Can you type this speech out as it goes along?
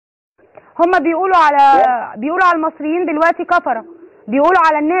هم بيقولوا على المصريين دلوقتي كفره، بيقولوا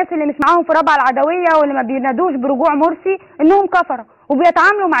على الناس اللي مش معاهم في رابعه العدويه واللي ما بينادوش برجوع مرسي انهم كفره،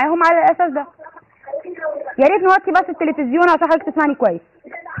 وبيتعاملوا معاهم على الاساس ده. يا ريت نوطي بس التلفزيون عشان حضرتك تسمعني كويس.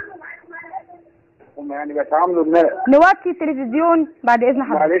 هم يعني بيتعاملوا الناس. نوطي التلفزيون بعد اذن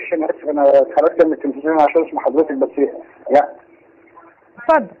حضرتك. معلش انا اسف، انا اتخرجت من التلفزيون عشان اسمع حضرتك بس يعني.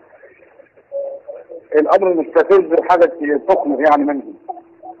 اتفضل. الامر مستفز وحاجه تقمر يعني منهم.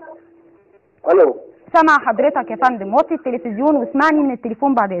 الو. سامع حضرتك يا فندم، وطي التلفزيون واسمعني من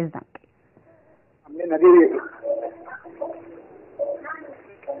التليفون بعد اذنك. عاملينها دي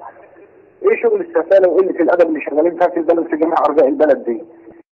ايه شغل السفالة وقلة الادب اللي شغالين فيها في البلد في جميع ارجاء البلد دي،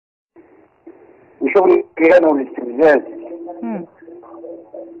 وشغل الخيانة والاستفزاز.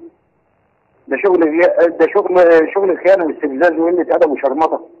 ده شغل الخيانة والاستفزاز وقلة ادب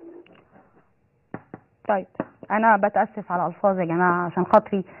وشرمطة. طيب انا بتأسف على الفاظ يا جماعة عشان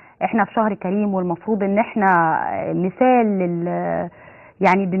خاطري احنا في شهر كريم، والمفروض ان احنا مثال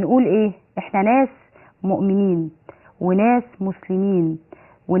يعني بنقول ايه، احنا ناس مؤمنين وناس مسلمين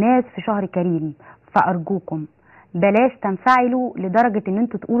وناس في شهر كريم، فارجوكم بلاش تنفعلوا لدرجة ان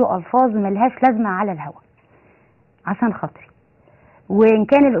انتوا تقولوا الفاظ ملهاش لازمة على الهوا عشان خاطري. وان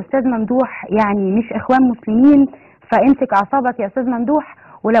كان الاستاذ ممدوح يعني مش اخوان مسلمين فامسك اعصابك يا استاذ ممدوح،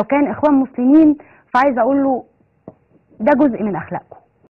 ولو كان اخوان مسلمين فعايز اقول له ده جزء من اخلاقكم.